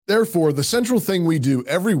Therefore, the central thing we do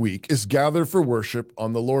every week is gather for worship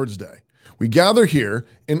on the Lord's Day. We gather here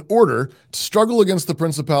in order to struggle against the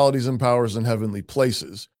principalities and powers in heavenly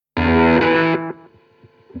places.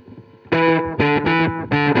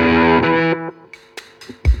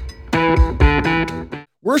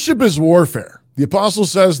 Worship is warfare. The apostle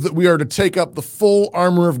says that we are to take up the full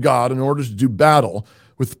armor of God in order to do battle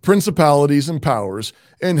with principalities and powers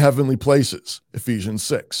in heavenly places, Ephesians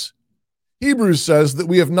 6. Hebrews says that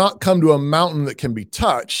we have not come to a mountain that can be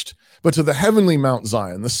touched, but to the heavenly Mount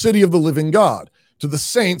Zion, the city of the living God, to the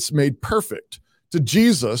saints made perfect, to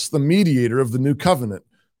Jesus, the mediator of the new covenant,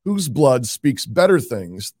 whose blood speaks better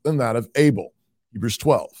things than that of Abel, Hebrews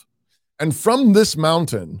 12. And from this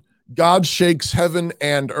mountain, God shakes heaven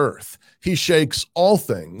and earth. He shakes all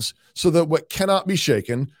things so that what cannot be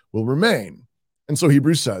shaken will remain. And so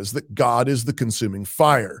Hebrews says that God is the consuming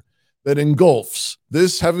fire that engulfs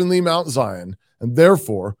this heavenly Mount Zion, and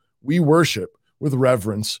therefore we worship with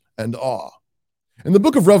reverence and awe. In the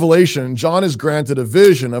book of Revelation, John is granted a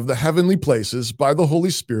vision of the heavenly places by the Holy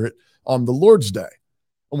Spirit on the Lord's Day.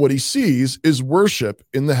 And what he sees is worship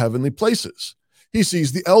in the heavenly places. He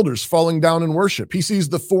sees the elders falling down in worship. He sees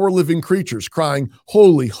the four living creatures crying,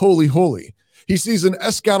 "Holy, holy, holy." He sees an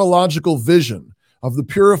eschatological vision of the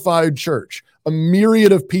purified church, a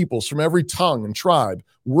myriad of peoples from every tongue and tribe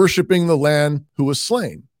worshiping the Lamb who was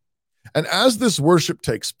slain. And as this worship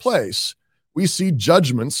takes place, we see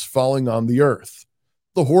judgments falling on the earth.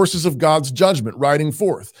 The horses of God's judgment riding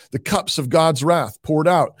forth, the cups of God's wrath poured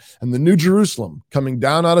out, and the new Jerusalem coming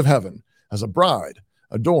down out of heaven as a bride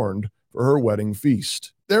adorned for her wedding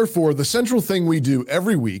feast. Therefore, the central thing we do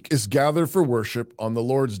every week is gather for worship on the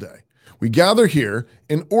Lord's Day. We gather here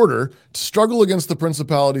in order to struggle against the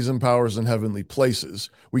principalities and powers in heavenly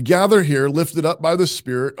places. We gather here lifted up by the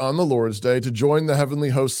Spirit on the Lord's Day to join the heavenly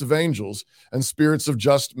hosts of angels and spirits of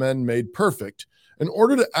just men made perfect in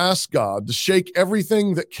order to ask God to shake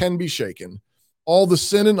everything that can be shaken, all the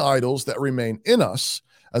sin and idols that remain in us,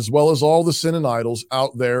 as well as all the sin and idols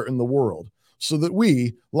out there in the world, so that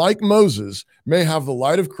we, like Moses, may have the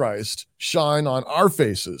light of Christ shine on our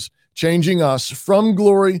faces, changing us from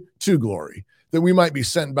glory to glory, that we might be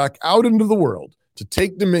sent back out into the world to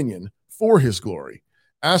take dominion for his glory,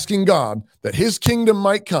 asking God that his kingdom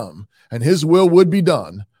might come and his will would be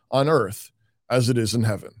done on earth as it is in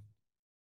heaven.